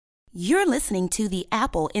You're listening to the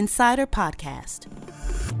Apple Insider Podcast.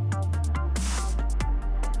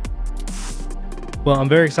 Well, I'm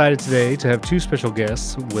very excited today to have two special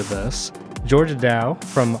guests with us. Georgia Dow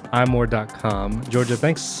from imore.com. Georgia,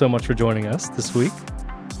 thanks so much for joining us this week.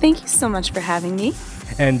 Thank you so much for having me.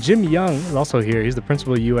 And Jim Young is also here. He's the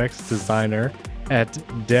principal UX designer at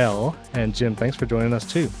Dell. And Jim, thanks for joining us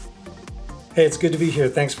too. Hey, it's good to be here.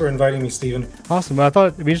 Thanks for inviting me, Stephen. Awesome. Well, I thought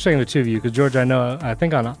it'd be interesting the two of you because, George, I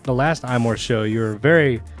think on the last iMore show, you were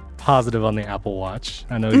very positive on the Apple Watch.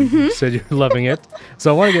 I know you said you're loving it.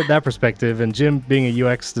 So I want to get that perspective. And Jim, being a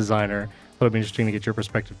UX designer, thought it'd be interesting to get your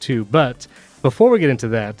perspective too. But before we get into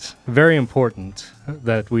that, very important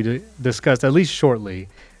that we discussed, at least shortly,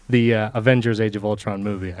 the Avengers Age of Ultron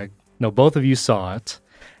movie. I know both of you saw it.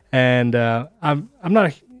 And I'm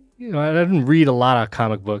not I didn't read a lot of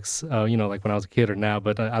comic books, like when I was a kid or now,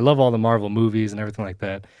 but I love all the Marvel movies and everything like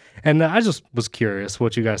that. And I just was curious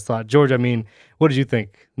what you guys thought. George, what did you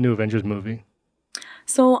think, new Avengers movie?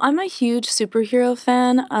 So I'm a huge superhero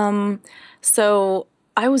fan. So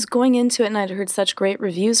I was going into it and I'd heard such great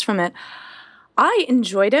reviews from it. I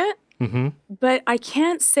enjoyed it, but I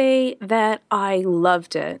can't say that I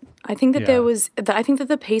loved it. I think that I think that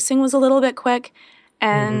the pacing was a little bit quick,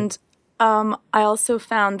 and I also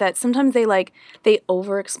found that sometimes they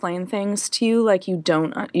over-explain things to you, like you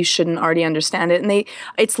shouldn't already understand it, and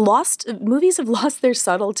movies have lost their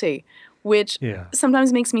subtlety, which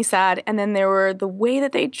sometimes makes me sad. And then there were the way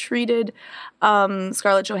that they treated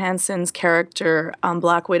Scarlett Johansson's character,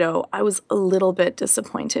 Black Widow, I was a little bit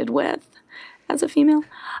disappointed with as a female,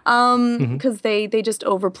 because they just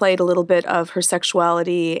overplayed a little bit of her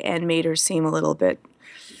sexuality and made her seem a little bit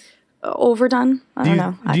overdone. I don't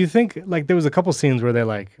know. Do you think there was a couple scenes where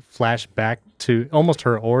they flash back to almost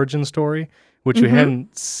her origin story, which we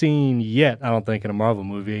hadn't seen yet, I don't think, in a Marvel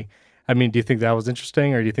movie? Do you think that was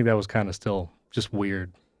interesting, or do you think that was kind of still just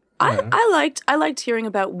weird? I liked hearing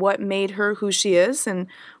about what made her who she is and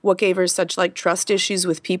what gave her such trust issues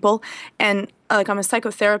with people. And I'm a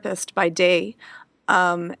psychotherapist by day.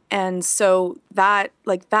 And so that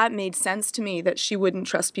made sense to me that she wouldn't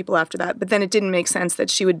trust people after that. But then it didn't make sense that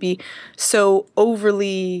she would be so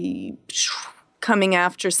overly coming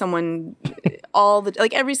after someone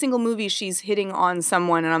every single movie she's hitting on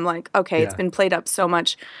someone. And I'm like, okay, it's been played up so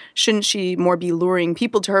much. Shouldn't she more be luring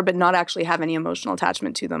people to her, but not actually have any emotional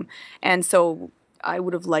attachment to them? And so I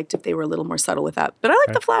would have liked if they were a little more subtle with that. But I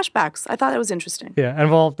like the flashbacks. I thought it was interesting. Yeah,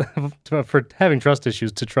 involved for having trust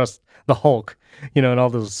issues to trust the Hulk, and all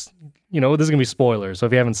those, this is going to be spoilers. So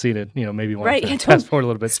if you haven't seen it, maybe you want to fast forward a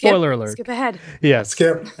little bit. Spoiler alert. Skip ahead. Yes.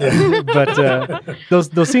 Skip. Yeah. But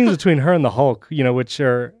those scenes between her and the Hulk, which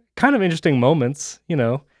are kind of interesting moments,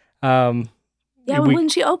 when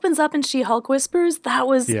she opens up and she Hulk whispers, that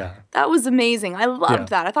was amazing. I loved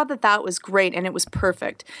that. I thought that was great, and it was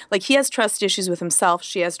perfect. He has trust issues with himself.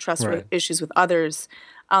 She has trust issues with others.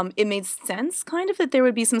 It made sense, kind of, that there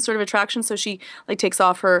would be some sort of attraction. So she takes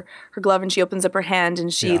off her glove and she opens up her hand,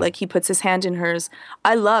 and she he puts his hand in hers.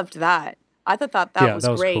 I loved that. I thought that was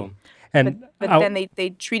great. Cool. And but then they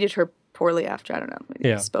treated her poorly after. I don't know.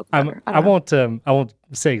 Maybe spoke about her. I won't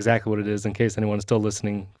say exactly what it is in case anyone's still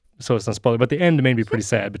listening, so it's not spoiler. But the end made me pretty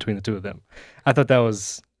sad between the two of them. I thought that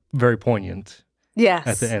was very poignant. Yes.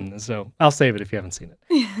 At the end. So I'll save it if you haven't seen it.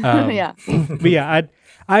 Yeah. But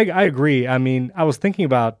I agree. I was thinking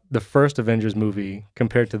about the first Avengers movie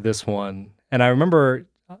compared to this one, and I remember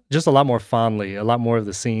just a lot more fondly, a lot more of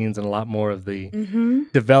the scenes and a lot more of the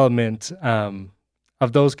development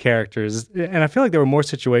of those characters. And I feel like there were more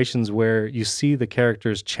situations where you see the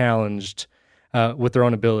characters challenged with their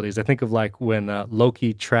own abilities. I think of when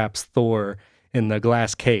Loki traps Thor in the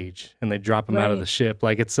glass cage and they drop him out of the ship.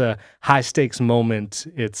 It's a high stakes moment.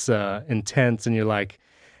 It's intense, and you're like,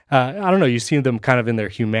 I don't know, you see them kind of in their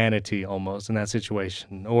humanity almost in that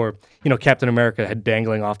situation. Or, Captain America had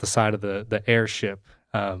dangling off the side of the airship,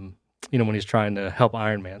 when he's trying to help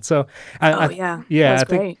Iron Man. So I think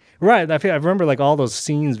great. Right. I remember all those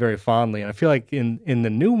scenes very fondly, and I feel like in the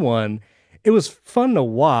new one, it was fun to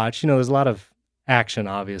watch. There's a lot of action,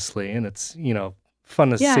 obviously, and it's fun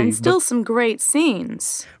to see. Yeah, and still some great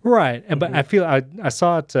scenes. Right, but I feel I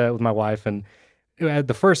saw it with my wife, and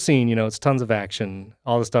the first scene, it's tons of action,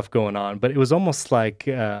 all the stuff going on, but it was almost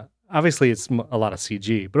obviously it's a lot of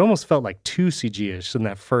CG, but it almost felt too CG-ish in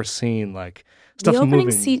that first scene, stuff the opening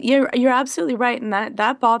moving. Scene, you're absolutely right, and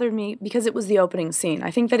that bothered me because it was the opening scene.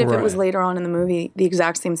 I think that if it was later on in the movie, the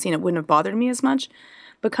exact same scene, it wouldn't have bothered me as much.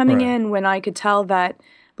 But coming in when I could tell that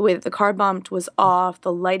the way that the car bumped was off,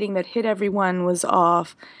 the lighting that hit everyone was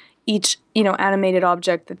off, each animated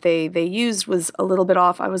object that they used was a little bit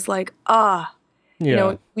off. I was like, You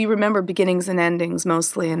know, we remember beginnings and endings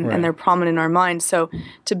mostly, and they're prominent in our mind. So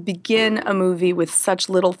to begin a movie with such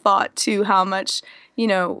little thought to how much,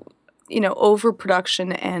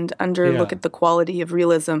 overproduction and underlook at the quality of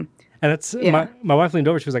realism. And that's my wife leaned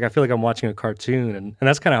over. She was like, "I feel like I'm watching a cartoon," and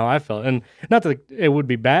that's kind of how I felt. And not that it would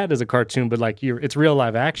be bad as a cartoon, but like it's real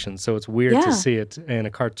live action, so it's weird to see it in a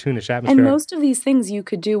cartoonish atmosphere. And most of these things you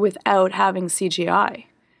could do without having CGI.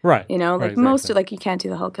 Right. Most of you can't do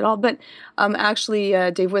the Hulk at all. But actually,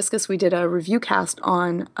 Dave Wiskus, we did a review cast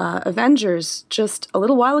on Avengers just a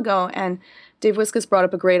little while ago, and Dave Wiskus brought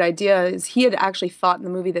up a great idea. Is he had actually thought in the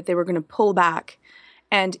movie that they were going to pull back,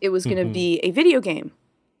 and it was going to be a video game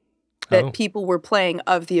that people were playing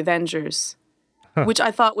of the Avengers, which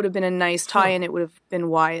I thought would have been a nice tie-in. It would have been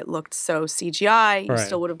why it looked so CGI. You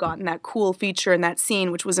still would have gotten that cool feature in that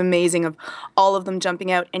scene, which was amazing, of all of them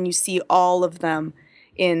jumping out, and you see all of them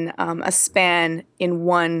in a span in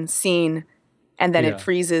one scene, and then it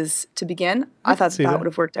freezes to begin. I thought that would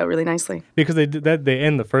have worked out really nicely. Because they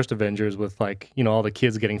end the first Avengers with all the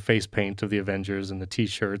kids getting face paint of the Avengers and the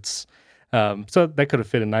T-shirts. So that could have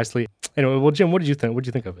fit in nicely. Anyway, well, Jim, what did you think? What did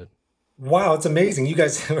you think of it? Wow, it's amazing. You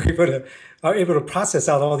guys are able to process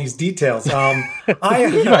out all these details. You don't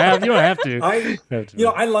have to. I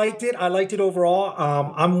liked it. I liked it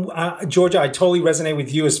overall. Georgia, I totally resonate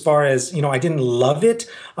with you as far as, I didn't love it.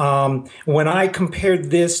 When I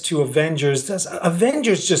compared this to Avengers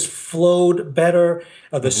just flowed better.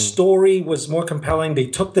 The story was more compelling. They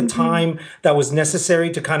took the time that was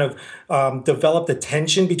necessary to kind of develop the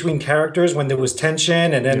tension between characters when there was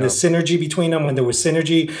tension, and then the synergy between them when there was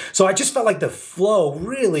synergy. So I just felt like the flow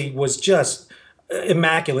really was just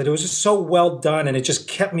immaculate. It was just so well done, and it just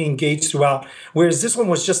kept me engaged throughout. Whereas this one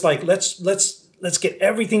was just like, let's get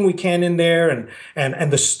everything we can in there,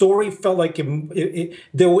 and the story felt like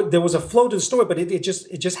there was a flow to the story, but it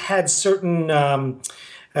just had certain.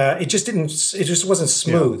 It just wasn't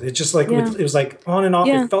smooth. It just it was like on and off.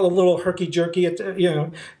 It felt a little jerky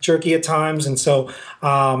at times. And so,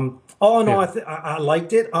 all in all, I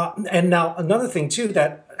liked it. And now another thing too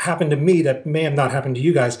that happened to me that may have not happened to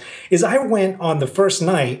you guys is I went on the first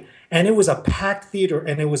night, and it was a packed theater,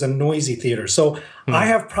 and it was a noisy theater. So I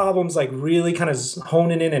have problems really kind of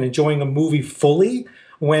honing in and enjoying a movie fully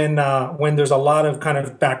when there's a lot of kind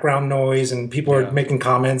of background noise and people are making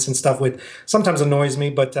comments and stuff, which sometimes annoys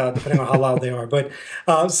me, but depending on how loud they are. But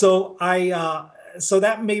so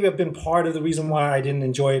that may have been part of the reason why I didn't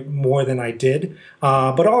enjoy it more than I did.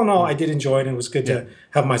 But all in all, I did enjoy it, and it was good to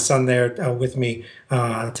have my son there with me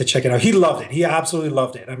to check it out. He loved it. He absolutely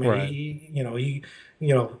loved it. I mean, he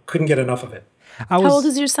couldn't get enough of it. How old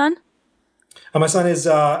is your son? My son is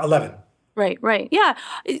 11. Right. Yeah,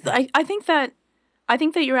 I think that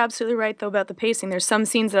you're absolutely right, though, about the pacing. There's some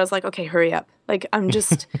scenes that I was like, okay, hurry up. Like, I'm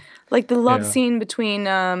just, like the love scene between,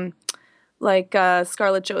 Scarlett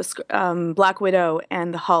Johansson, Black Widow,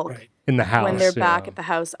 and the Hulk. Right. In the house. When they're back at the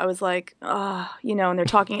house. I was like, and they're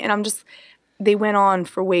talking, and they went on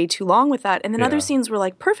for way too long with that. And then other scenes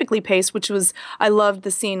were, perfectly paced, which was, I loved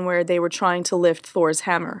the scene where they were trying to lift Thor's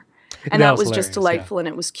hammer. And that was just delightful, and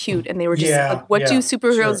it was cute. And they were just what do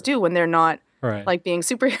superheroes do when they're not being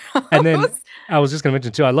superheroes? And then I was just going to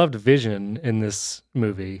mention too, I loved Vision in this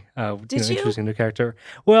movie. Did you? Introducing a new character.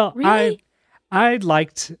 Well, really? I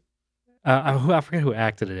liked. I forget who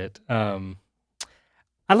acted it.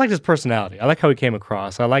 I liked his personality. I like how he came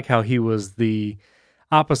across. I like how he was the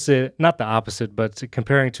opposite, not the opposite, but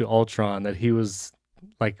comparing to Ultron, that he was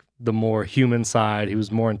like the more human side. He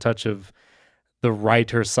was more in touch of the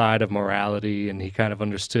writer side of morality, and he kind of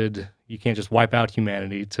understood you can't just wipe out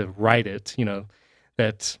humanity to write it.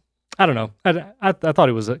 That I don't know. I thought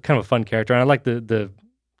it was kind of a fun character, and I like the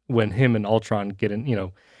when him and Ultron get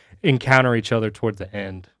in, encounter each other towards the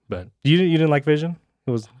end. But you didn't like Vision?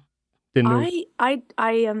 I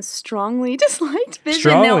am strongly disliked Vision.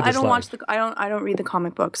 Strongly I don't watch I don't read the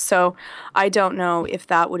comic books, so I don't know if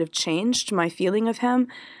that would have changed my feeling of him.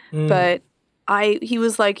 But he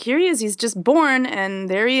was like, here he is, he's just born, and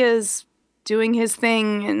there he is doing his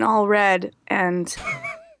thing in all red and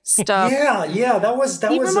stuff. He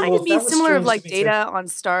reminded me similar of Data on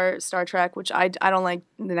Star Trek, which I don't like.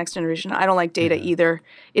 The Next Generation, I don't like Data either.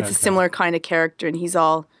 It's a similar kind of character, and he's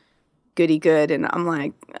all goody good, and I'm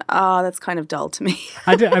like, that's kind of dull to me.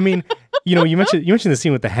 I mean, you mentioned the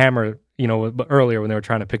scene with the hammer, earlier when they were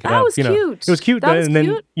trying to pick it up. That was cute. It was cute.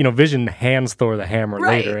 Then Vision hands Thor the hammer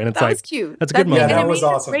later, and it's that was cute. That's a good moment. Yeah, that was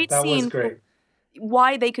awesome. That was great.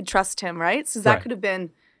 Why they could trust him, right? So that could have been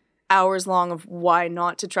hours long of why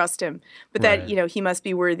not to trust him, but that he must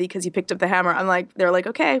be worthy because he picked up the hammer. I'm like, they're like,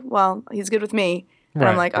 okay, well, he's good with me, and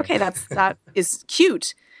I'm like, okay, that is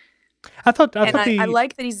cute. I thought I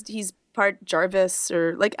like that he's part Jarvis,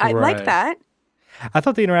 or like I like that. I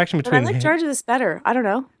thought the interaction between I like Jarvis better. I don't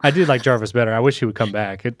know. I did like Jarvis better. I wish he would come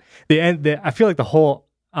back. I feel like the whole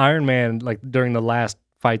Iron Man, like during the last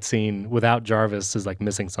fight scene without Jarvis, is like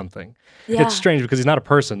missing something. Yeah. It's strange because he's not a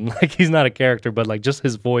person, like he's not a character, but like just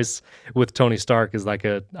his voice with Tony Stark is like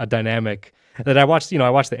a dynamic that I watched. I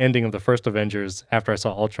watched the ending of the first Avengers after I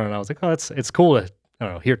saw Ultron, and I was like, oh, it's cool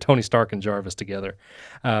to hear Tony Stark and Jarvis together.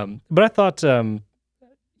 But I thought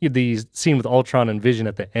the scene with Ultron and Vision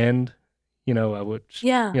at the end, how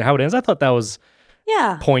it ends. I thought that was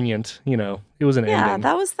poignant. It was an ending. Yeah,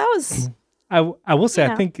 that was. I will say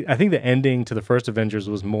I think the ending to the first Avengers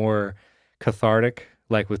was more cathartic,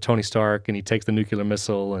 like with Tony Stark, and he takes the nuclear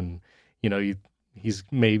missile, and he's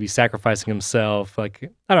maybe sacrificing himself.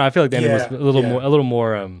 Like I don't know. I feel like the ending was a little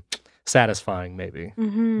more satisfying maybe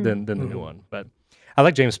than the new one. But I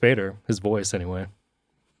like James Spader, his voice anyway.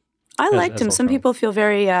 I liked him. Some people feel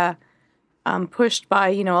very pushed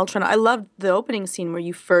by Ultron. I loved the opening scene where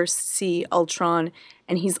you first see Ultron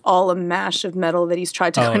and he's all a mash of metal that he's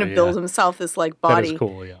tried to kind of build himself this like body. That is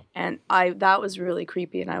cool, yeah. And that was really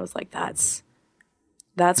creepy, and I was like, that's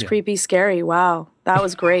creepy, scary. Wow, that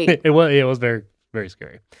was great. It was very, very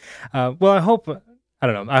scary. Well, I hope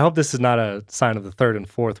this is not a sign of the third and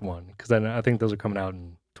fourth one, because then I think those are coming out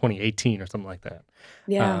in 2018 or something like that.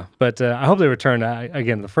 Yeah. But I hope they return.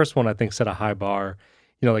 Again, the first one I think set a high bar.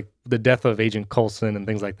 Like the death of Agent Coulson and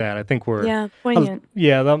things like that. I think were poignant.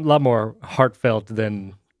 A lot more heartfelt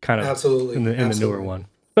than kind of absolutely in the newer one.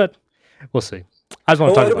 But we'll see. I just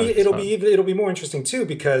want to talk about it. It'll be more interesting too,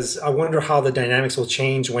 because I wonder how the dynamics will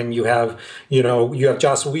change when you have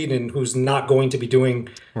Joss Whedon, who's not going to be doing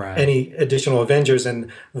any additional Avengers,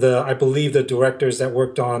 and I believe the directors that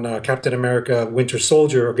worked on Captain America: Winter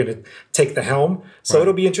Soldier are going to take the helm. So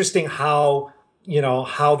it'll be interesting how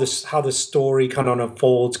the story kind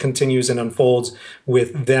of continues and unfolds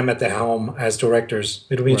with them at the helm as directors.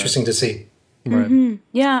 It'll be interesting to see. Right. Mm-hmm.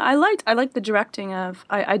 Yeah, I liked the directing of.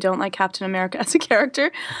 I don't like Captain America as a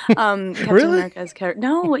character. Captain America as a character.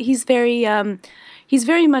 No, he's very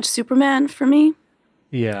much Superman for me.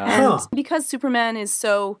 Yeah. And because Superman is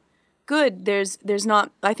so good, there's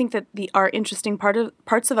not. I think that our interesting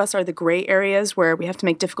parts of us are the gray areas where we have to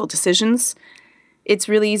make difficult decisions. It's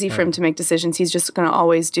really easy for him to make decisions. He's just going to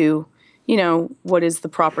always do, what is the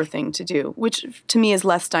proper thing to do, which to me is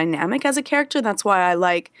less dynamic as a character. That's why I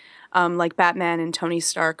like Batman and Tony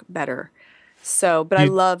Stark better. So, but I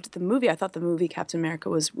loved the movie. I thought the movie Captain America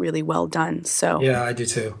was really well done. So yeah, I do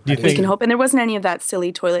too. We can hope. And there wasn't any of that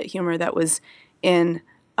silly toilet humor that was in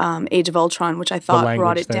Age of Ultron, which I thought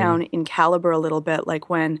brought it down in caliber a little bit,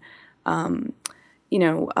 like when Bruce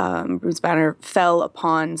Banner fell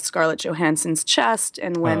upon Scarlett Johansson's chest,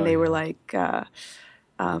 and when they were like,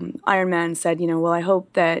 Iron Man said, well, I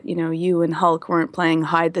hope that, you and Hulk weren't playing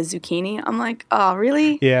hide the zucchini. I'm like, oh,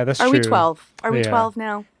 really? Yeah, that's true. Are we 12? Are we 12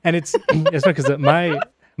 now? And it's because my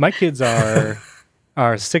kids are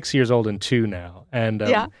 6 years old and 2 now, and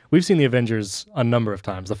we've seen the Avengers a number of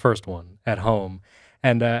times, the first one at home.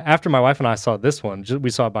 And after my wife and I saw this one, we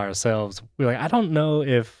saw it by ourselves. We were like, I don't know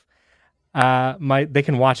if they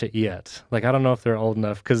can watch it yet. Like, I don't know if they're old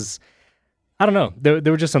enough, because I don't know.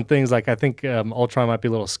 There were just some things, like I think Ultron might be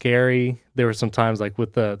a little scary. There were some times like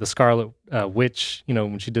with the Scarlet Witch,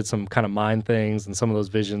 when she did some kind of mind things and some of those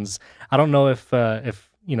visions. I don't know if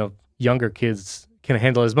younger kids can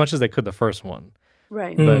handle it as much as they could the first one.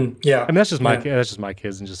 Right. But I mean, that's just my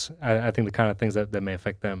kids, and just I think the kind of things that may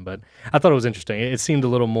affect them. But I thought it was interesting. It seemed a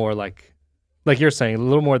little more like you're saying, a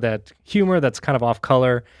little more that humor that's kind of off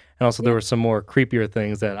color. And also there were some more creepier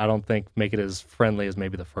things that I don't think make it as friendly as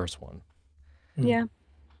maybe the first one. Yeah.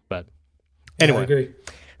 But anyway, I agree.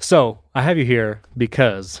 So I have you here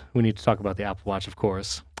because we need to talk about the Apple Watch, of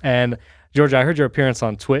course. And Georgia, I heard your appearance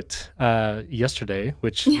on Twit yesterday,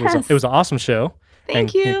 which was an awesome show.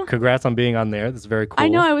 Thank you. Congrats on being on there. That's very cool. I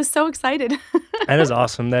know. I was so excited. That is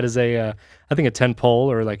awesome. That is I think a 10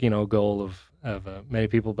 poll, or goal of many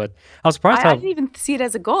people, but I was surprised I didn't even see it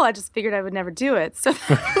as a goal. I just figured I would never do it. So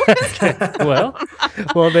well,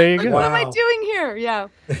 there you go. What am I doing here? Yeah.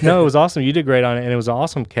 No, it was awesome. You did great on it, and it was an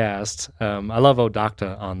awesome cast. I love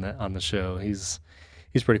Odocta on the show. He's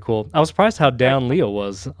pretty cool. I was surprised how down Leo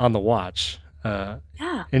was on the watch.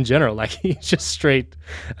 In general, like he just straight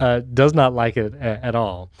does not like it at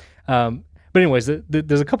all. But anyways,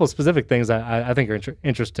 there's a couple of specific things I think are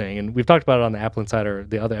interesting, and we've talked about it on the Apple Insider,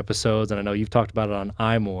 the other episodes, and I know you've talked about it on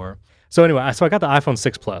iMore. So anyway, I got the iPhone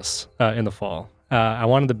 6 Plus in the fall. I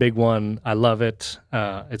wanted the big one. I love it.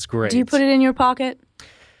 It's great. Do you put it in your pocket?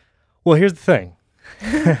 Well, here's the thing.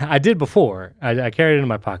 I did before. I carried it in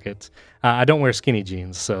my pocket. I don't wear skinny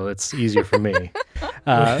jeans, so it's easier for me.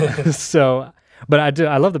 But I do.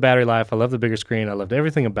 I love the battery life. I love the bigger screen. I loved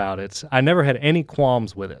everything about it. I never had any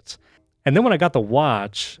qualms with it. And then when I got the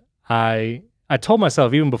watch, I told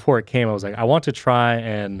myself even before it came, I was like, I want to try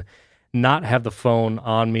and not have the phone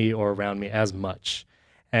on me or around me as much.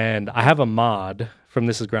 And I have a mod from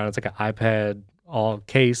This Is Ground. It's like an iPad all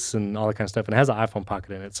case and all that kind of stuff, and it has an iPhone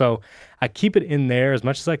pocket in it. So I keep it in there as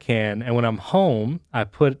much as I can, and when I'm home, I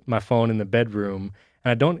put my phone in the bedroom,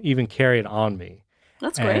 and I don't even carry it on me.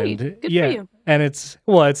 That's great. Good for you. And it's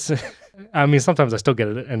I mean, sometimes I still get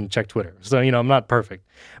it and check Twitter. So, I'm not perfect,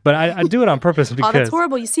 but I do it on purpose because... Oh, that's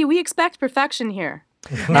horrible. You see, we expect perfection here.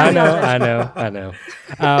 I know.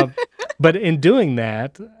 But in doing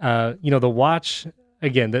that, the watch...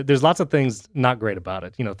 Again, there's lots of things not great about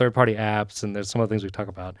it, third-party apps, and there's some other things we talk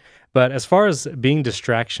about. But as far as being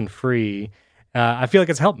distraction-free, I feel like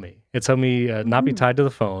it's helped me. It's helped me not be tied to the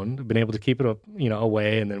phone, been able to keep it,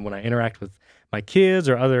 away. And then when I interact with my kids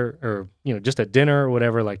or just at dinner or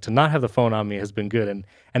whatever, like to not have the phone on me has been good. And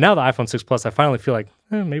now the iPhone 6 Plus, I finally feel like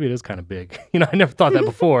maybe it is kind of big. I never thought that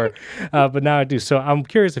before, but now I do. So I'm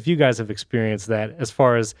curious if you guys have experienced that as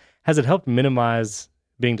far as, has it helped minimize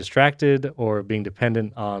being distracted or being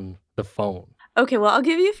dependent on the phone? Okay, well, I'll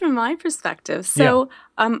give you from my perspective. So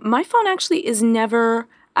my phone actually is never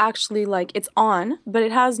actually like it's on, but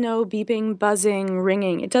it has no beeping, buzzing,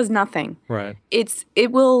 ringing. It does nothing. Right.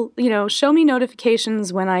 It will, show me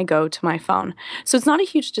notifications when I go to my phone. So it's not a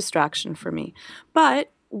huge distraction for me.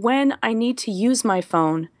 But when I need to use my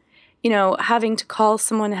phone, having to call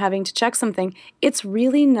someone, having to check something, it's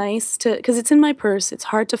really nice because it's in my purse. It's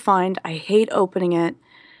hard to find. I hate opening it.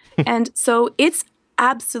 And so it's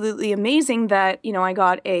absolutely amazing that, I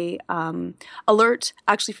got a alert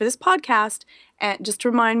actually for this podcast, and just to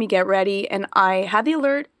remind me, get ready. And I had the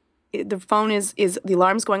alert. The phone is the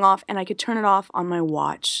alarm's going off, and I could turn it off on my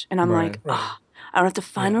watch. And I'm like, I don't have to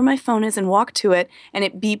find where my phone is and walk to it. And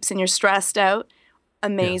it beeps and you're stressed out.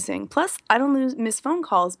 Amazing. Plus, I don't miss phone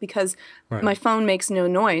calls because my phone makes no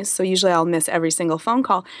noise. So usually I'll miss every single phone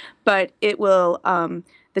call. But it will,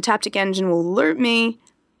 the Taptic engine will alert me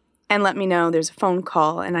and let me know there's a phone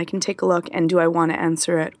call, and I can take a look and do I want to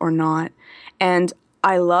answer it or not. And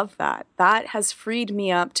I love that. That has freed me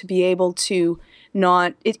up to be able to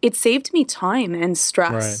not, it saved me time and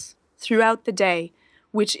stress throughout the day,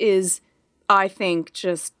 which is, I think,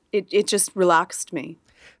 it just relaxed me.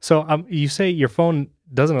 So you say your phone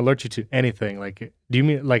doesn't alert you to anything. Like, do you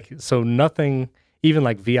mean so nothing, even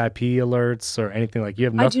like VIP alerts or anything? Like you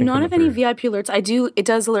have nothing? I do not have any VIP alerts. It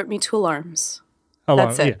does alert me to alarms.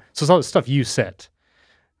 That's it. Yeah. So it's all the stuff you set.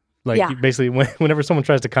 Like basically whenever someone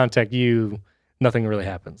tries to contact you, nothing really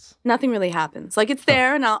happens. Nothing really happens. Like it's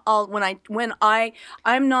there, and I don't want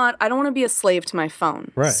to be a slave to my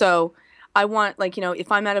phone. Right. So I want,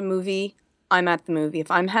 if I'm at a movie, I'm at the movie. If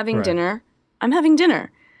I'm having dinner, I'm having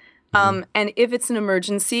dinner. And if it's an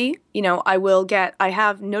emergency, I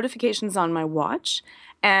have notifications on my watch,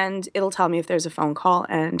 and it'll tell me if there's a phone call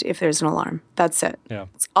and if there's an alarm. That's it. Yeah.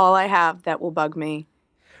 It's all I have that will bug me.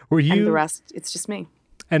 And the rest, it's just me.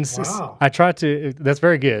 And I try to, that's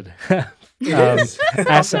very good.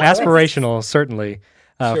 Aspirational, certainly,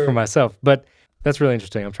 for myself. But that's really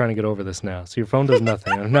interesting. I'm trying to get over this now. So your phone does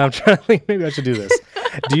nothing. Now I'm trying to think, maybe I should do this.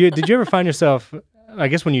 Did you ever find yourself, I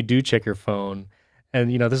guess when you do check your phone,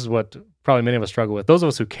 and this is what probably many of us struggle with, those of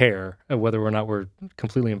us who care whether or not we're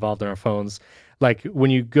completely involved in our phones, like when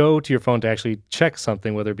you go to your phone to actually check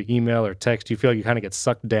something, whether it be email or text, you feel like you kind of get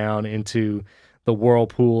sucked down into the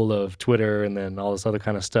whirlpool of Twitter and then all this other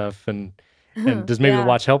kind of stuff. And does maybe the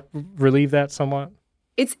watch help relieve that somewhat?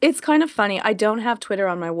 It's kind of funny. I don't have Twitter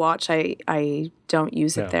on my watch. I don't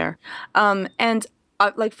use it there. And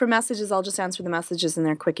like for messages, I'll just answer the messages and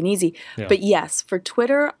they're quick and easy. Yeah. But yes, for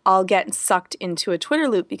Twitter, I'll get sucked into a Twitter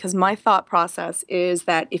loop because my thought process is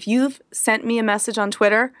that if you've sent me a message on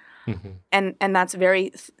Twitter, and that's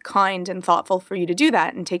very kind and thoughtful for you to do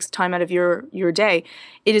that and takes time out of your day,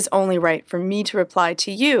 it is only right for me to reply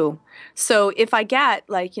to you. So if I get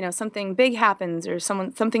something big happens or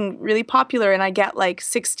something really popular and I get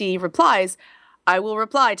 60 replies, I will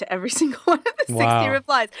reply to every single one of the 60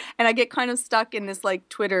 replies. And I get kind of stuck in this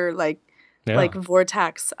Twitter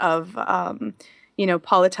vortex of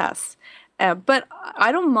politesse. But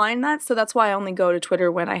I don't mind that, so that's why I only go to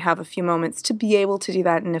Twitter when I have a few moments to be able to do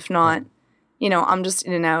that. And if not, I'm just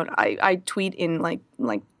in and out. I tweet in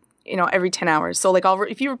every 10 hours. So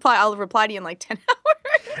if you reply, I'll reply to you in 10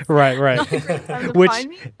 hours. Right. Which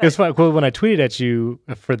is fun. Well, when I tweeted at you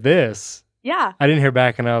for this, I didn't hear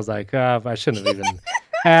back, and I was like, I shouldn't have even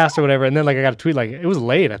passed or whatever. And then like I got a tweet like it was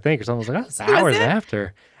late, I think, or something. I was like, oh, it's hours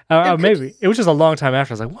after. Maybe it was just a long time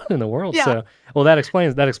after. I was like, what in the world? Yeah. So, well, that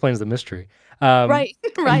explains the mystery. Right.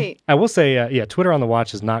 I will say, Twitter on the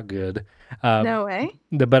watch is not good. No way.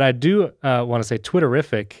 But I do want to say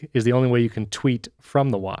Twitterific is the only way you can tweet from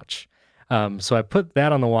the watch. So I put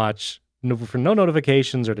that on the watch for no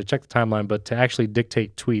notifications or to check the timeline, but to actually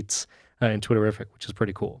dictate tweets in Twitterific, which is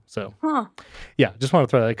pretty cool. So, yeah, just want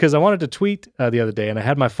to throw that because I wanted to tweet the other day and I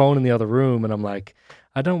had my phone in the other room and I'm like,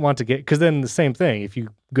 I don't want to because then the same thing. If you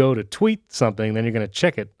go to tweet something, then you're going to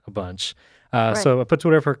check it a bunch. Right. So I put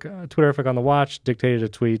Twitterific on the watch, dictated a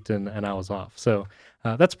tweet, and I was off. So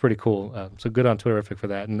that's pretty cool. So good on Twitterific for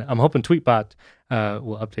that. And I'm hoping Tweetbot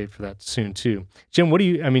will update for that soon too. Jim,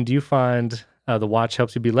 do you find the watch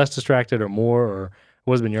helps you be less distracted or more, or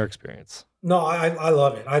what has been your experience? No, I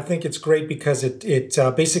love it. I think it's great because it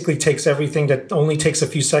basically takes everything that only takes a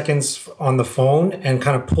few seconds on the phone and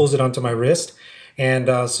kind of pulls it onto my wrist. And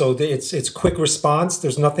so it's quick response.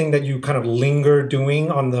 There's nothing that you kind of linger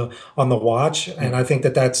doing on the watch, and I think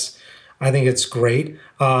it's great.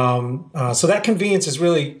 So that convenience is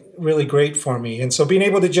really, really great for me. And so being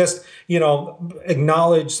able to just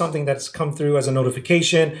acknowledge something that's come through as a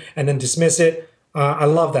notification and then dismiss it. I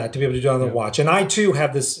love that to be able to do it on the watch. And I too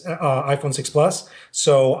have this iPhone 6 Plus,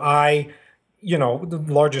 so the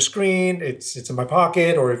larger screen, it's in my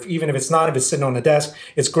pocket, or even if it's not, if it's sitting on the desk,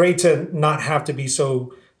 it's great to not have to be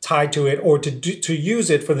so tied to it or to use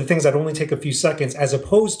it for the things that only take a few seconds as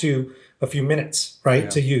opposed to a few minutes,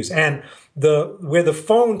 right, to use. And where the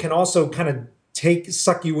phone can also kind of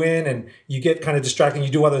suck you in and you get kind of distracted,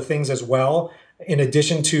 you do other things as well, in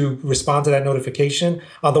addition to respond to that notification.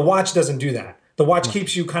 The watch doesn't do that. The watch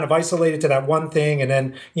keeps you kind of isolated to that one thing, and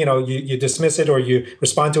then you dismiss it or you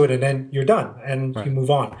respond to it, and then you're done and you move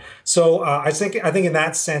on. So I think in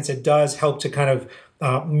that sense it does help to kind of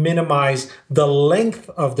minimize the length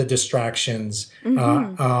of the distractions,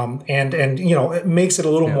 and it makes it a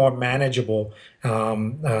little more manageable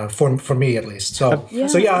for me at least. So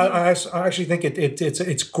I actually think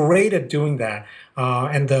it's great at doing that.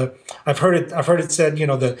 And I've heard it said,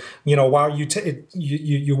 while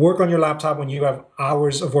you work on your laptop when you have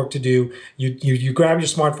hours of work to do, you grab your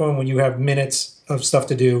smartphone when you have minutes of stuff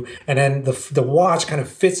to do, and then the watch kind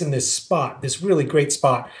of fits in this really great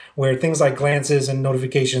spot where things like glances and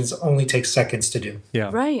notifications only take seconds to do.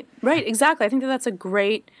 Yeah. Right, exactly. I think that's a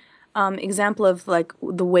great example of like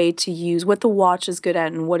the way to use what the watch is good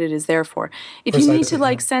at and what it is there for. If you need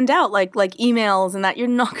to send out like emails and that,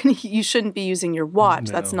 you shouldn't be using your watch.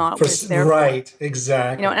 No. That's not what it's there for. Right,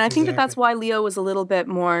 exactly. And I think that's why Leo was a little bit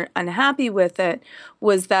more unhappy with it,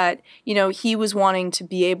 was that, he was wanting to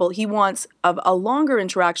be able, he wants a longer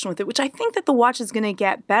interaction with it, which I think that the watch is going to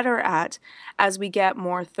get better at as we get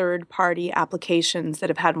more third-party applications that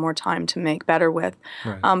have had more time to make better with.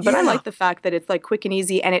 Right. I like the fact that it's like quick and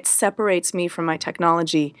easy, and it separates me from my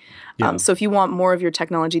technology. Yeah. So if you want more of your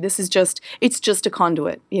technology, it's just a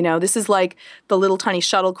conduit. This is like the little tiny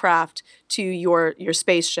shuttlecraft to your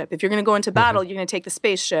spaceship. If you're going to go into battle, you're going to take the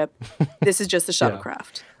spaceship. This is just the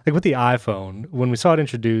shuttlecraft. Like with the iPhone, when we saw it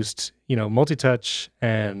introduced, multi-touch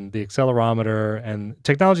and the accelerometer and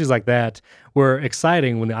technologies like that were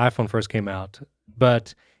exciting when the iPhone first came out.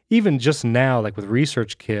 But even just now, like with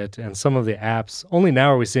ResearchKit and some of the apps, only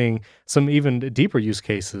now are we seeing some even deeper use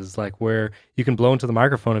cases, like where you can blow into the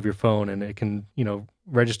microphone of your phone and it can,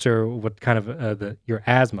 register what kind of your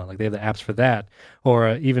asthma. Like they have the apps for that,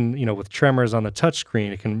 or even with tremors on the touch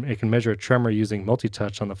screen, it can measure a tremor using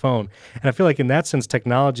multi-touch on the phone. And I feel like in that sense,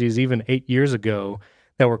 technologies even 8 years ago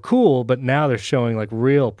that were cool, but now they're showing like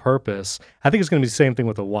real purpose. I think it's going to be the same thing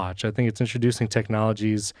with a watch. I think it's introducing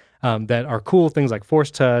technologies that are cool, things like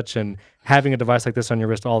Force Touch and having a device like this on your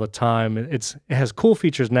wrist all the time. It has cool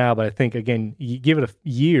features now, but I think, again, you give it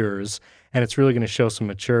years and it's really going to show some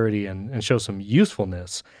maturity and show some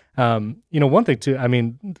usefulness. One thing too,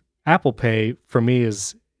 Apple Pay for me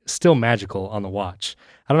is still magical on the watch.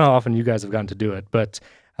 I don't know how often you guys have gotten to do it, but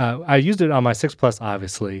I used it on my 6 Plus,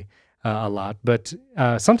 obviously, a lot. But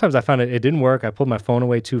sometimes I found it didn't work. I pulled my phone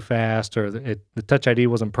away too fast, or the Touch ID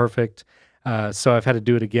wasn't perfect. So I've had to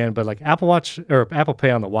do it again. But like Apple Watch or Apple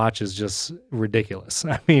Pay on the watch is just ridiculous.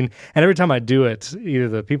 And every time I do it, either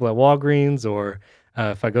the people at Walgreens or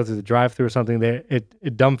if I go through the drive-thru or something,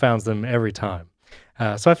 it dumbfounds them every time.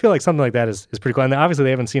 So I feel like something like that is pretty cool. And obviously they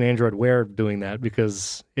haven't seen Android Wear doing that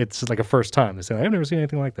because it's like a first time. They say, I've never seen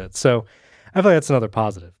anything like that. So I feel like that's another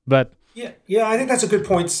positive. But Yeah, I think that's a good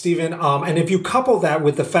point, Stephen. And if you couple that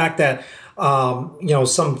with the fact that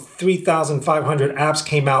some 3,500 apps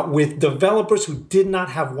came out with developers who did not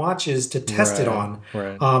have watches to test it on.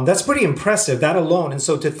 Right. That's pretty impressive, that alone. And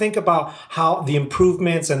so to think about how the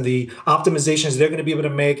improvements and the optimizations they're going to be able to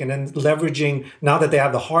make, and then leveraging, now that they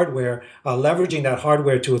have the hardware, leveraging that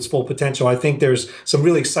hardware to its full potential, I think there's some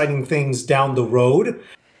really exciting things down the road.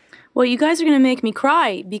 Well, you guys are going to make me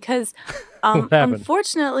cry because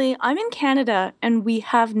unfortunately, I'm in Canada and we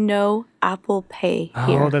have no Apple Pay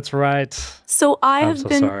here. Oh, that's right. So I have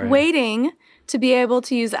been sorry. waiting to be able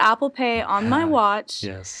to use Apple Pay on my watch.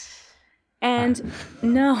 Yes. And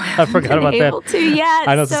no, I forgot about able that. To yet.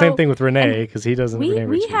 I know it's the same thing with Renee because he doesn't. We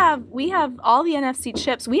have all the NFC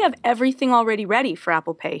chips. We have everything already ready for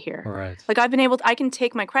Apple Pay here. Right. Like I can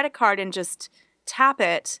take my credit card and just tap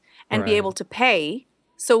it and be able to pay.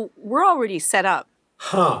 So we're already set up.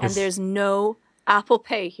 Huh. And there's no Apple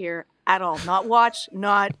Pay here at all. Not watch,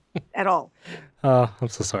 not at all. Oh, I'm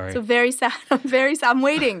so sorry. So very sad. I'm very sad. I'm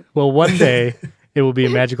waiting. Well, one day it will be a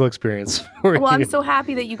magical experience for you. Well, I'm so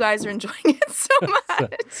happy that you guys are enjoying it so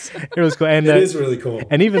much. It was cool. And, it is really cool.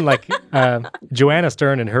 And even like Joanna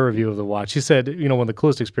Stern in her review of the watch, she said, one of the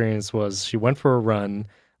coolest experiences was she went for a run,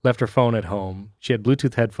 left her phone at home. She had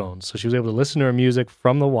Bluetooth headphones, so she was able to listen to her music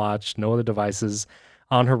from the watch, no other devices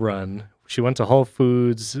on her run. She went to Whole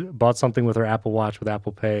Foods, bought something with her Apple Watch with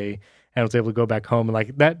Apple Pay, and was able to go back home. And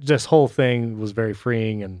like that, just whole thing was very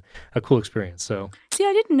freeing and a cool experience. So see,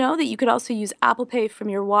 I didn't know that you could also use Apple Pay from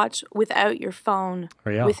your watch without your phone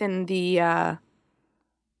within the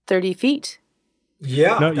 30 feet.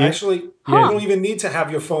 Yeah, no, actually, you don't even need to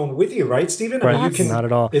have your phone with you, right, Stephen? Right, I mean, you can, not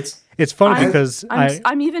at all. It's funny because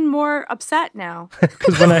I'm even more upset now.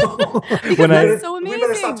 Because when it's so amazing. We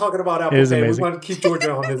better stop talking about Apple Pay. Amazing. We want to keep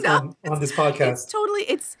Georgia on this on this podcast.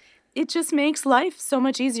 It just makes life so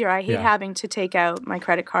much easier. I hate having to take out my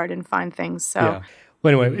credit card and find things. So. Yeah.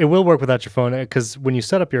 Well, anyway, it will work without your phone because when you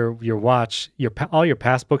set up your watch, all your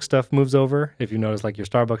passbook stuff moves over. If you notice, like your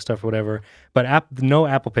Starbucks stuff or whatever. But no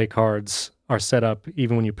Apple Pay cards are set up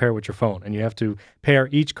even when you pair with your phone, and you have to pair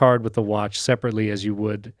each card with the watch separately as you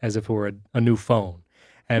would as if it were a new phone.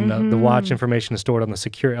 And the watch information is stored on the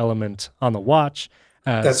secure element on the watch.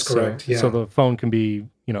 That's correct. Yeah. So the phone can be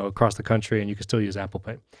across the country, and you can still use Apple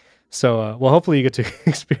Pay. So, well, hopefully you get to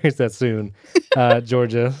experience that soon,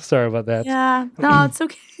 Georgia. Sorry about that. Yeah, no, it's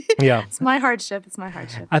okay. Yeah. It's my hardship.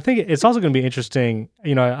 I think it's also going to be interesting.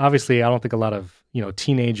 Obviously, I don't think a lot of,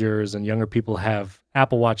 teenagers and younger people have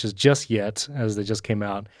Apple Watches just yet, as they just came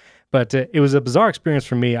out. But it was a bizarre experience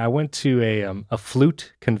for me. I went to a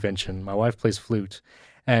flute convention. My wife plays flute.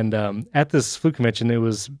 And at this flute convention, it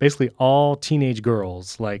was basically all teenage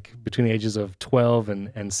girls, like between the ages of 12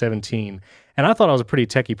 and 17. And I thought I was a pretty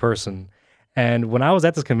techie person. And when I was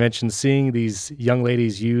at this convention, seeing these young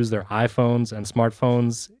ladies use their iPhones and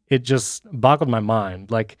smartphones, it just boggled my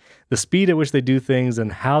mind. Like the speed at which they do things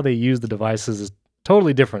and how they use the devices is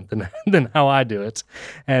totally different than how I do it.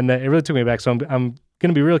 And it really took me back. So I'm going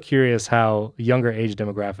to be real curious how younger age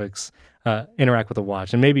demographics interact with the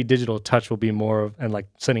watch. And maybe digital touch will be more, and like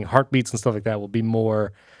sending heartbeats and stuff like that will be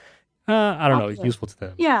more, useful to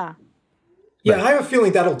them. Yeah. Yeah, I have a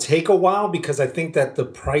feeling that'll take a while because I think that the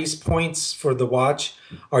price points for the watch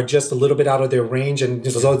are just a little bit out of their range. And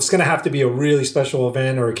so it's going to have to be a really special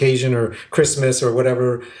event or occasion or Christmas or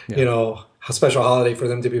whatever, a special holiday for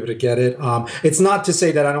them to be able to get it. It's not to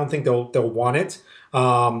say that I don't think they'll want it.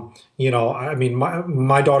 I mean,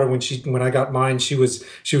 my daughter, when I got mine, she was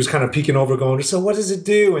kind of peeking over going, so what does it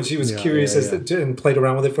do? And she was curious and played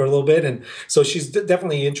around with it for a little bit. And so she's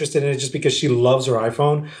definitely interested in it just because she loves her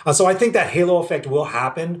iPhone. So I think that halo effect will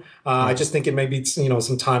happen. I just think it may be,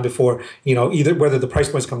 some time before, either whether the price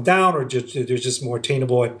points come down or just, they're just more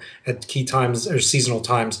attainable at key times or seasonal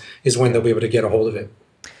times is when they'll be able to get a hold of it.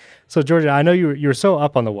 So, Georgia, I know you're so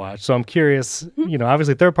up on the watch, so I'm curious,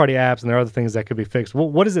 obviously third-party apps and there are other things that could be fixed.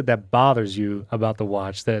 What is it that bothers you about the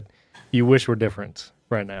watch that you wish were different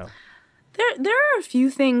right now? There are a few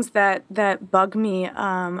things that bug me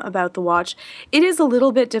about the watch. It is a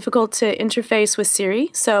little bit difficult to interface with Siri.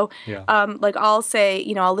 So, like I'll say,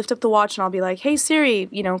 I'll lift up the watch and I'll be like, hey, Siri,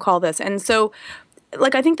 call this. And so,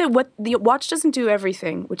 like, I think that what the watch doesn't do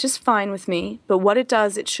everything, which is fine with me, but what it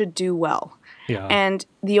does, it should do well. Yeah. And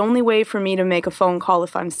the only way for me to make a phone call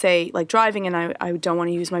if I'm, say, like driving and I don't want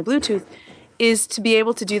to use my Bluetooth is to be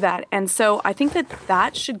able to do that. And so I think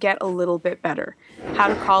that should get a little bit better. How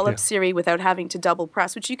to call up Siri without having to double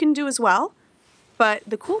press, which you can do as well. But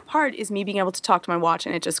the cool part is me being able to talk to my watch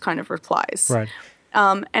and it just kind of replies. Right.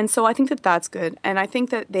 And so I think that that's good. And I think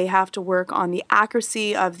that they have to work on the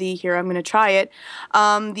accuracy of here, I'm going to try it,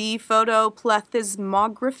 the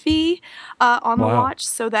photoplethysmography on the watch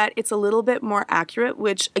so that it's a little bit more accurate,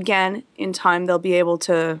 which, again, in time they'll be able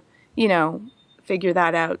to, figure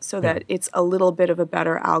that out so that it's a little bit of a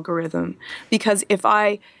better algorithm. Because if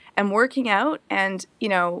I am working out and,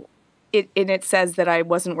 it says that I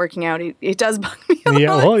wasn't working out, it does bug me a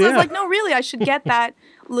little. So it's like, no, really, I should get that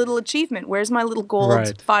little achievement. Where's my little gold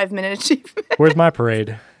 5-minute achievement? Where's my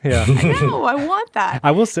parade? Yeah. I know, I want that.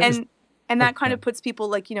 I will say... And that kind of puts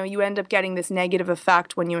people you end up getting this negative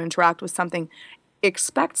effect when you interact with something.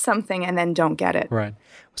 Expect something and then don't get it. Right.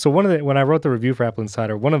 So when I wrote the review for Apple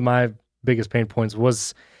Insider, one of my biggest pain points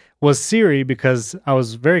was Siri, because I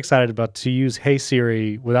was very excited to use Hey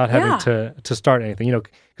Siri without having to start anything,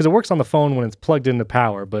 because it works on the phone when it's plugged into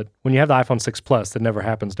power, but when you have the iPhone 6 Plus, that never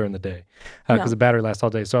happens during the day because the battery lasts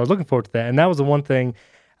all day. So I was looking forward to that. And that was the one thing,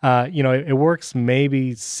 it works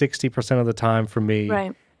maybe 60% of the time for me.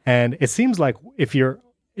 Right. And it seems like if you're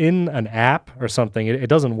in an app or something, it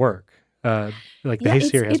doesn't work. The Hey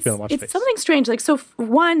Siri has to be on watch face. It's something strange.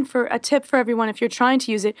 For a tip for everyone, if you're trying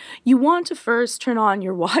to use it, you want to first turn on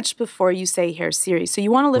your watch before you say Hey Siri. So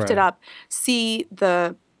you want to lift it up, see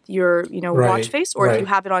your watch face, or if you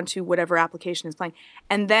have it onto whatever application is playing,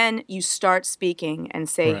 and then you start speaking and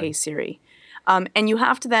say Hey Siri. And you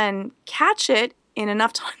have to then catch it in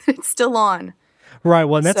enough time that it's still on. Right.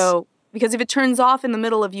 Well, because if it turns off in the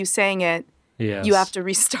middle of you saying it, you have to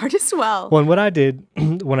restart as well. Well, and what I did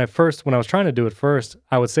when I was trying to do it first,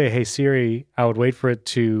 I would say, Hey Siri, I would wait for it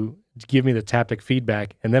to give me the taptic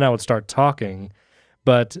feedback, and then I would start talking.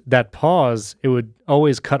 But that pause, it would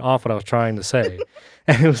always cut off what I was trying to say.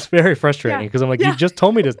 And it was very frustrating because I'm like, you just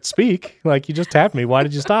told me to speak. Like, you just tapped me. Why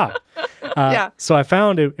did you stop? So I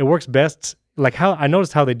found it works best. Like I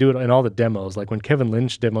noticed how they do it in all the demos. Like when Kevin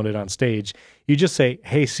Lynch demoed it on stage, you just say,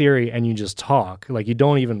 Hey Siri, and you just talk. Like I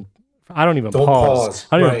don't even pause.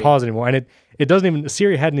 I don't even pause anymore. And it doesn't even,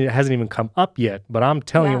 Siri hasn't even come up yet, but I'm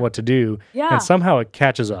telling it what to do. Yeah. And somehow it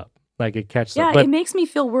catches up. Like it catches up. Yeah, it makes me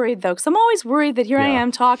feel worried though, because I'm always worried that here I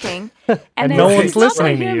am talking. And no one's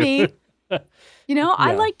listening to you.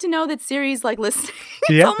 I like to know that Siri's listening.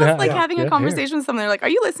 It's almost like having a conversation with someone. They're like, are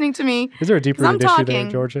you listening to me? Is there a deep-rooted issue there,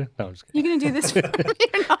 Georgia? No, I'm just kidding. You're going to do this for me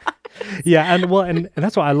or not? Yeah, and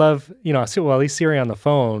that's why I love, at least Siri on the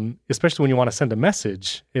phone, especially when you want to send a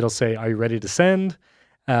message, it'll say, are you ready to send?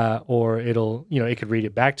 Or it'll, it could read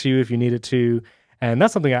it back to you if you need it to. And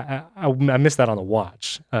that's something I miss that on the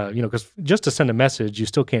watch, because just to send a message, you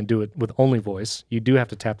still can't do it with only voice. You do have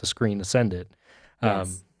to tap the screen to send it.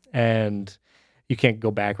 And you can't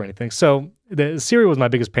go back or anything. So the Siri was my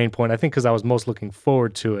biggest pain point, I think, because I was most looking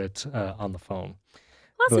forward to it on the phone.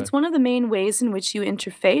 Plus, it's one of the main ways in which you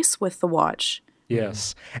interface with the watch.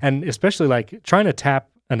 Yes. And especially trying to tap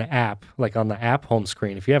an app, on the app home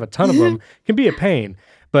screen, if you have a ton of them, can be a pain.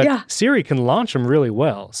 But Siri can launch them really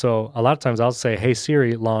well. So a lot of times I'll say, Hey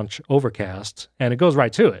Siri, launch Overcast, and it goes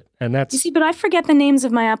right to it. And that's... You see, but I forget the names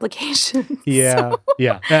of my applications. Yeah,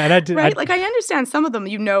 yeah. And I did, right? I understand some of them,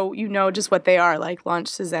 you know just what they are, like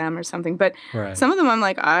launch Shazam or something. But some of them I'm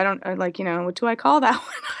like, I don't, what do I call that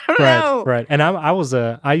one? I don't know. Right. And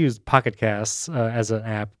I used Pocket Casts as an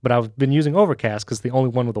app, but I've been using Overcast because it's the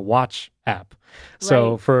only one with a watch app.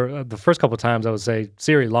 So for the first couple of times, I would say,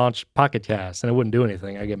 Siri, launch Pocket Cast, and it wouldn't do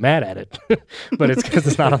anything. I get mad at it, but it's because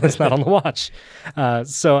it's not on the watch.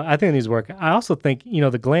 So I think it needs to work. I also think,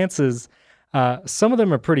 the glances, some of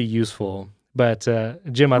them are pretty useful, but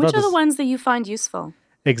Jim, Which are the ones that you find useful?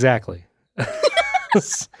 Exactly.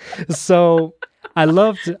 So I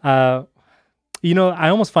loved, I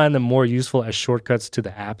almost find them more useful as shortcuts to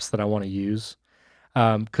the apps that I want to use.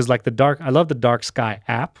 Because I love the Dark Sky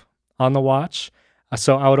app on the watch.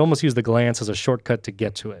 So I would almost use the glance as a shortcut to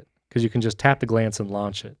get to it, because you can just tap the glance and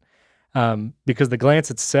launch it. Because the glance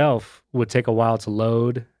itself would take a while to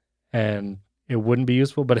load and it wouldn't be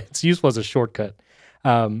useful, but it's useful as a shortcut.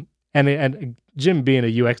 And Jim, being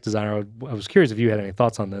a UX designer, I was curious if you had any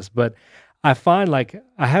thoughts on this, but I find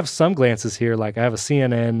I have some glances here, I have a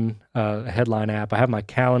CNN headline app. I have my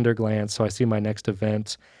calendar glance, so I see my next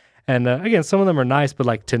event. And again, some of them are nice,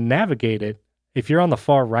 but to navigate it, if you're on the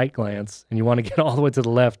far right glance and you want to get all the way to the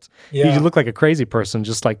left, you look like a crazy person,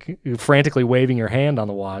 just frantically waving your hand on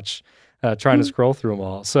the watch, trying to scroll through them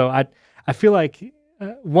all. So I feel like,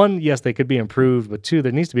 one, yes, they could be improved, but two,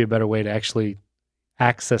 there needs to be a better way to actually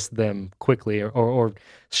access them quickly or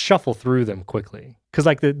shuffle through them quickly. Because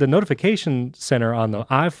the notification center on the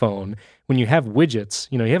iPhone, when you have widgets,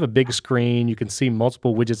 you have a big screen, you can see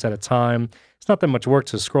multiple widgets at a time. It's not that much work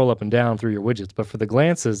to scroll up and down through your widgets, but for the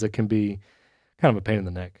glances, it can be kind of a pain in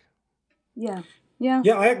the neck. Yeah. Yeah.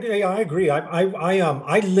 Yeah, I agree.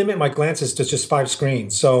 I limit my glances to just 5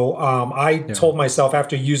 screens. So I told myself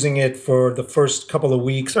after using it for the first couple of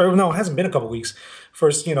weeks, or no, it hasn't been a couple of weeks.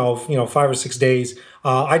 First, 5 or 6 days,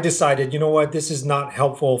 I decided, you know what, this is not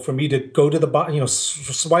helpful for me to go to the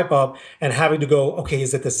swipe up and having to go, okay,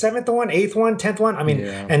 is it the 7th one, 8th one, 10th one? I mean,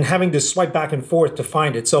 and having to swipe back and forth to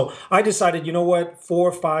find it. So I decided, you know what, 4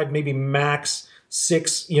 or 5, maybe max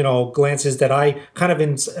 6, glances that I kind of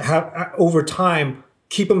have over time,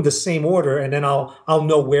 keep them the same order, and then I'll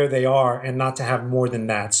know where they are, and not to have more than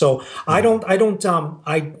that. So my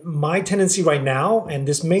tendency right now, and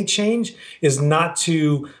this may change, is not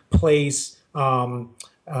to place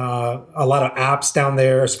a lot of apps down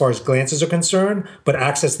there as far as glances are concerned, but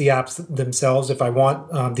access the apps themselves if I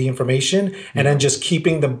want the information, and then just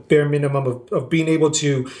keeping the bare minimum of being able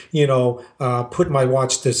to, put my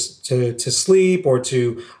watch to sleep, or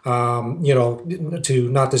to, to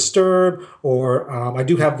not disturb, or I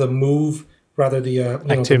do have the move, the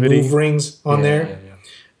activity, the move rings on there.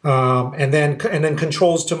 And then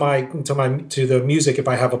controls to the music if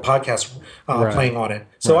I have a podcast playing on it.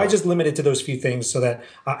 So I just limit it to those few things so that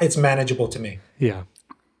it's manageable to me. Yeah.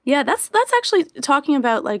 Yeah, that's actually talking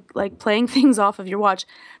about like playing things off of your watch.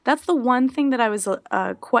 That's the one thing that I was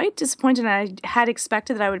quite disappointed in. I had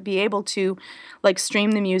expected that I would be able to like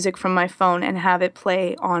stream the music from my phone and have it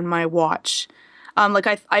play on my watch.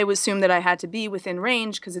 I assumed that I had to be within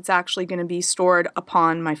range because it's actually going to be stored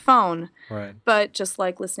upon my phone. Right. But just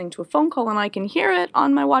like listening to a phone call and I can hear it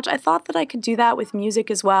on my watch, I thought that I could do that with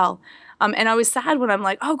music as well. And I was sad when I'm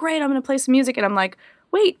like, oh, great, I'm going to play some music. And I'm like,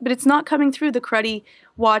 wait, but it's not coming through the cruddy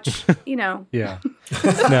watch, Yeah.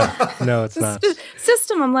 No, it's not.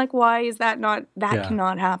 System. I'm like, why is that not,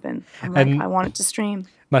 cannot happen. I'm like, I want it to stream.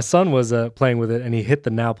 My son was playing with it, and he hit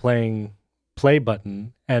the now playing play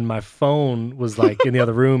button, and my phone was like in the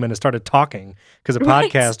other room, and it started talking because a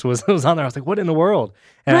podcast was on there. I was like, what in the world?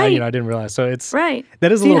 And I didn't realize. So it's that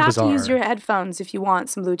is a little bizarre. You have to use your headphones if you want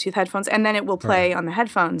some Bluetooth headphones, and then it will play on the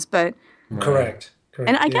headphones. But correct.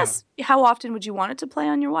 And I guess how often would you want it to play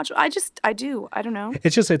on your watch? I do. I don't know.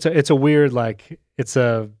 It's just it's a weird, like, it's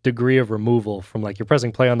a degree of removal from, like, you're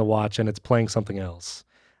pressing play on the watch and it's playing something else.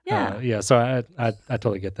 Yeah. So I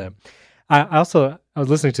totally get that. I was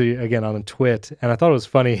listening to you again on Twit, and I thought it was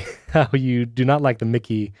funny how you do not like the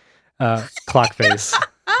Mickey clock face.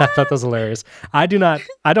 I thought that was hilarious. I don't either.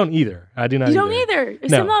 You don't either?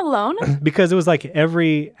 I'm not alone? Because it was like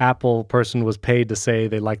every Apple person was paid to say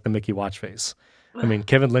they like the Mickey watch face. I mean,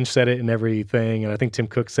 Kevin Lynch said it in everything, and I think Tim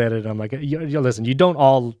Cook said it. I'm like, listen, you don't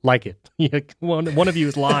all like it. One of you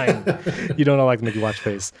is lying. You don't all like the Mickey watch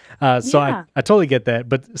face. So I totally get that.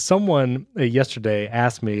 But someone yesterday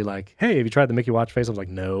asked me, like, hey, have you tried the Mickey watch face? I was like,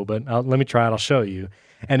 no, but let me try it. I'll show you.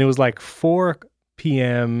 And it was like 4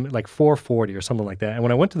 p.m., like 4:40 or something like that. And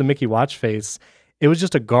when I went to the Mickey watch face, it was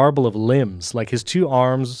just a garble of limbs. Like his 2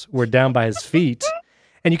 arms were down by his feet,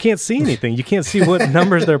 and you can't see anything. You can't see what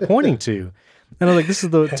numbers they're pointing to. And I was like, this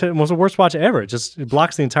is the worst watch ever. It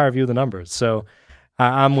blocks the entire view of the numbers. So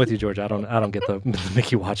I'm with you, George. I don't get the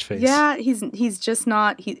Mickey watch face. Yeah, he's just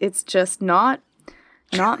not. It's just not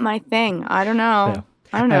my thing. I don't know. Yeah.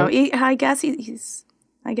 I don't know. I guess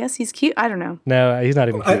he's cute. I don't know. No, he's not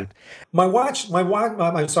even cute. My wife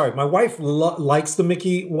likes the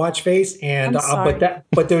Mickey watch face, and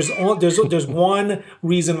but there's one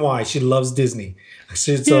reason why she loves Disney.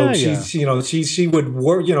 She would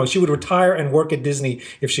work. She would retire and work at Disney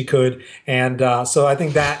if she could, and so I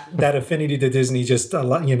think that affinity to Disney just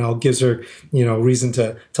gives her reason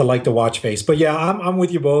to like the watch face. But yeah, I'm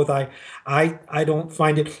with you both. I don't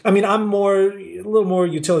find it. I mean, I'm a little more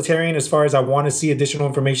utilitarian as far as I want to see additional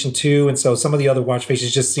information too, and so some of the other watch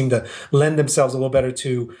faces just seem to lend themselves a little better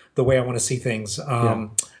to the way I want to see things.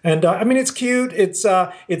 And I mean, it's cute. It's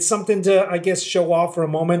something to, I guess, show off for a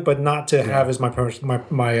moment, but not to have as my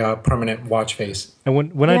permanent watch face.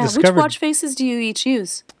 And when I discovered, which watch faces do you each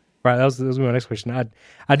use? Right, that was my next question.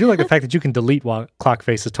 I do like the fact that you can delete clock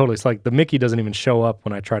faces totally. It's like the Mickey doesn't even show up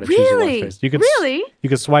when I try to choose a watch face. You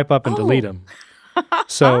could swipe up and delete them.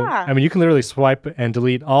 So I mean, you can literally swipe and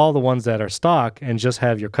delete all the ones that are stock and just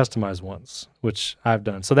have your customized ones, which I've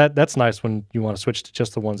done. So that's nice when you want to switch to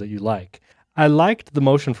just the ones that you like. I liked the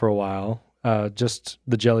motion for a while, just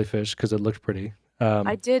the jellyfish because it looked pretty.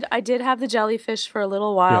 I did have the jellyfish for a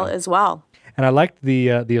little while as well. And I liked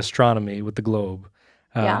the astronomy with the globe.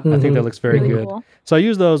 I think that looks very good. Cool. So I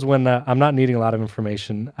use those when I'm not needing a lot of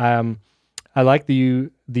information. I like the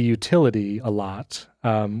utility a lot.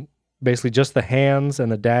 Basically just the hands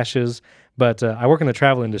and the dashes, But I work in the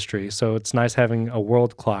travel industry, so it's nice having a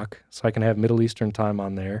world clock so I can have Middle Eastern time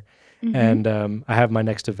on there. And I have my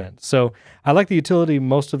next event. So I like the utility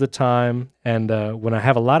most of the time. And when I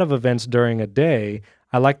have a lot of events during a day,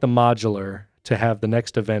 I like the modular to have the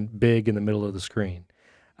next event big in the middle of the screen.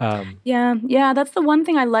 Yeah, that's the one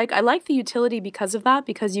thing I like. I like the utility because of that,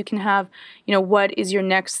 because you can have, what is your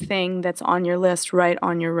next thing that's on your list right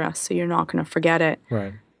on your wrist, so you're not going to forget it.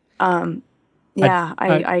 Right. Yeah,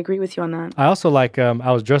 I agree with you on that. I also like,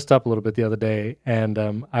 I was dressed up a little bit the other day,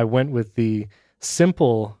 and I went with the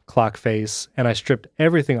simple clock face, and I stripped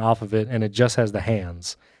everything off of it, and it just has the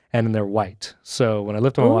hands, and they're white. So when I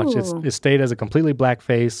lift my watch, it stayed as a completely black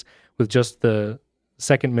face with just the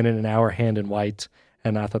second, minute, and hour hand in white,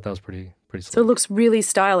 and I thought that was pretty slick. So it looks really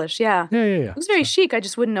stylish, yeah. Yeah. It looks very chic. I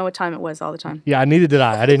just wouldn't know what time it was all the time. Yeah, neither did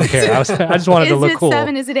I. I didn't care. I just wanted to look cool. Is it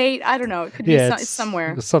 7? Is it 8? I don't know. It could be it's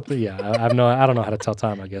somewhere. Something. Yeah, I don't know how to tell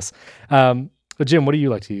time, I guess. But Jim, what do you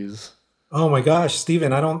like to use? Oh my gosh,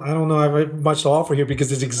 Stephen, I don't know I have much to offer here, because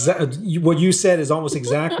it's what you said is almost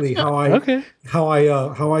exactly how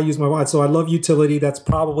I use my watch. So I love utility. That's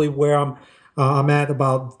probably where I'm at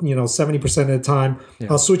about 70% of the time. Yeah.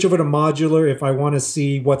 I'll switch over to modular if I want to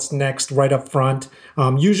see what's next right up front.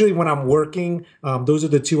 Usually when I'm working, those are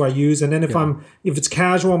the two I use. And then if it's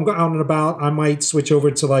casual, I'm out and about, I might switch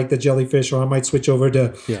over to like the jellyfish, or I might switch over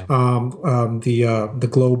to the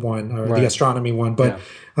globe one, or the astronomy one. But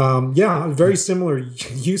very similar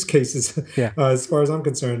use cases as far as I'm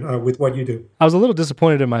concerned with what you do. I was a little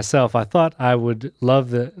disappointed in myself. I thought I would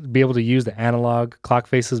love to be able to use the analog clock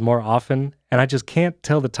faces more often, and I just can't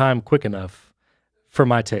tell the time quick enough for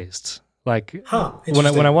my tastes. Like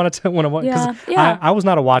when I want to, I was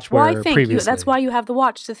not a watch wearer previously. That's why you have the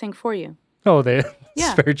watch to think for you. Oh, that's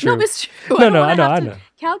very true. No, it's true. I know.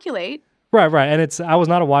 Calculate. Right, and I was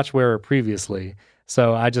not a watch wearer previously.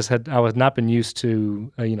 So I was not been used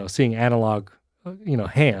to, seeing analog,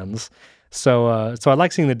 hands. So I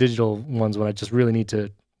like seeing the digital ones when I just really need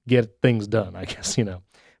to get things done, I guess,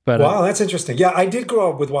 But wow, that's interesting. Yeah, I did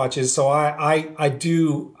grow up with watches, so I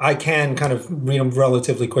can kind of read them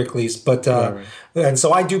relatively quickly, but and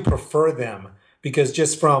so I do prefer them, because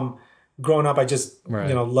just from growing up, I just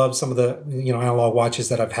love some of the analog watches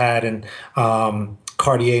that I've had, and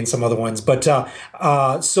Cartier and some other ones. But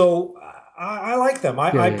so I like them.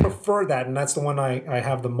 I prefer that, and that's the one I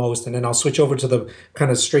have the most. And then I'll switch over to the kind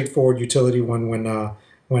of straightforward utility one when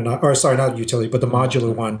not utility, but the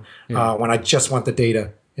modular one when I just want the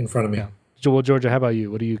data in front of me. Yeah. Well, Georgia, how about you?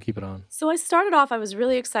 What do you keep it on? So I started off, I was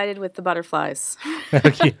really excited with the butterflies.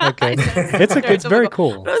 Okay. It's very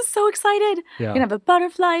cool. I was so excited. Yeah. You're going to have a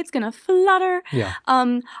butterfly. It's going to flutter. Yeah.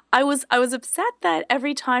 I was upset that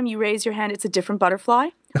every time you raise your hand, it's a different butterfly,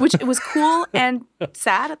 which it was cool and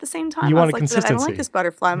sad at the same time. You wanted consistency. I don't like this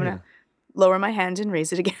butterfly. I'm going to lower my hand and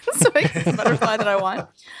raise it again so I get the butterfly that I want.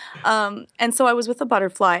 And so I was with the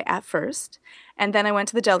butterfly at first, and then I went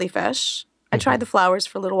to the jellyfish. I tried the flowers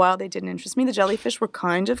for a little while. They didn't interest me. The jellyfish were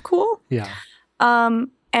kind of cool. Yeah.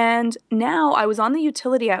 And now I was on the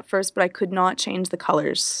utility at first, but I could not change the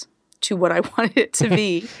colors to what I wanted it to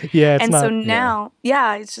be. So now,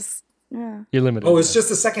 it's just, you're limited. Oh, it's just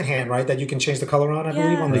the second hand, right? That you can change the color on, I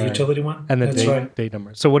believe, on the utility one. And the date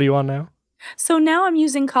number. So what are you on now? So now I'm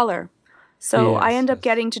using color. So I end up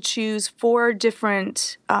getting to choose 4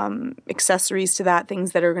 different accessories to that,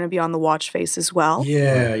 things that are going to be on the watch face as well.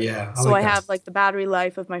 Yeah. I have like the battery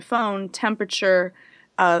life of my phone, temperature,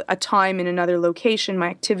 a time in another location, my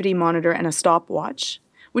activity monitor, and a stopwatch,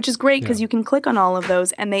 which is great because you can click on all of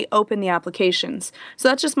those and they open the applications. So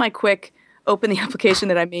that's just my quick open the application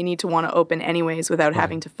that I may need to want to open anyways without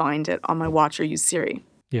having to find it on my watch or use Siri.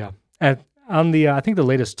 Yeah. And on the, I think the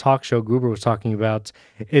latest talk show Gruber was talking about,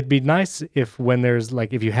 it'd be nice if when there's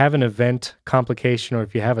like, if you have an event complication or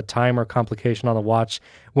if you have a timer complication on the watch,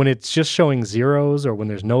 when it's just showing zeros or when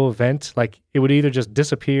there's no event, like it would either just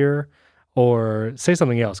disappear or say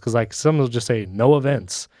something else. Cause like some will just say no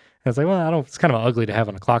events. And it's like, well, it's kind of ugly to have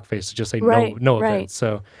on a clock face to just say no events.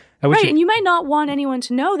 So and you might not want anyone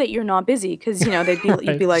to know that you're not busy because, you'd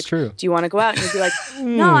be like, do you want to go out? And you'd be like,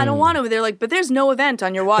 no, I don't want to. They're like, but there's no event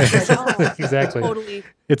on your watch. Like, exactly. Totally.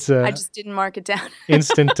 I just didn't mark it down.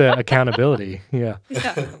 Instant accountability. Yeah,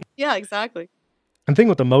 exactly. And thing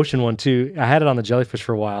with the motion one too, I had it on the jellyfish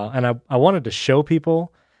for a while and I wanted to show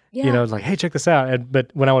people, like, hey, check this out.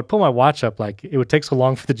 But when I would pull my watch up, like it would take so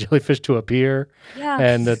long for the jellyfish to appear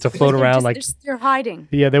and to float around. They're hiding.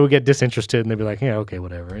 Yeah, they would get disinterested and they'd be like, yeah, okay,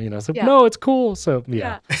 whatever. So no, it's cool. So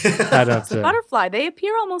I don't. The butterfly, they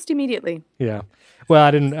appear almost immediately. Yeah. Well,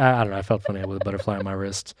 I don't know. I felt funny with a butterfly on my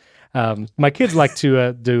wrist. My kids like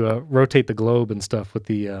to rotate the globe and stuff with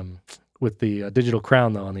the with the digital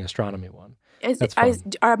crown though on the astronomy one.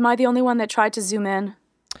 Am I the only one that tried to zoom in?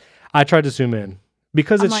 I tried to zoom in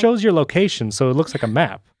because it shows your location, so it looks like a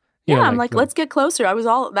map. I'm like, let's get closer. That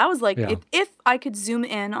was like, if I could zoom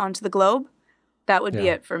in onto the globe, that would be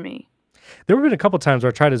it for me. There have been a couple times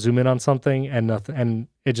where I try to zoom in on something and nothing, and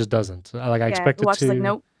it just doesn't. Like I expect it to. Like,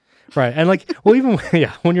 nope. Right, and like, well, even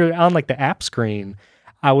when you're on like the app screen,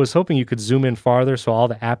 I was hoping you could zoom in farther so all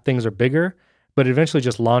the app things are bigger, but it eventually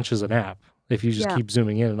just launches an app if you just keep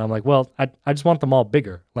zooming in. And I'm like, well, I just want them all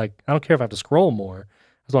bigger. Like, I don't care if I have to scroll more.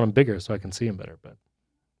 I just want them bigger so I can see them better. But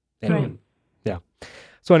anyway, yeah.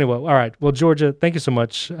 So anyway, all right. Well, Georgia, thank you so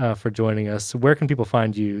much for joining us. Where can people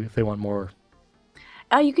find you if they want more?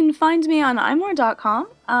 You can find me on imore.com,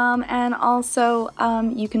 and also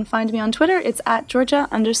you can find me on Twitter. It's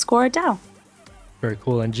 @Georgia_Dow. Very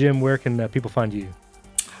cool. And Jim, where can people find you?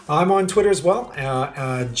 I'm on Twitter as well,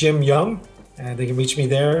 Jim Young, and they can reach me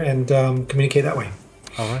there and communicate that way.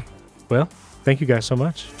 All right. Well, thank you guys so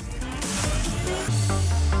much.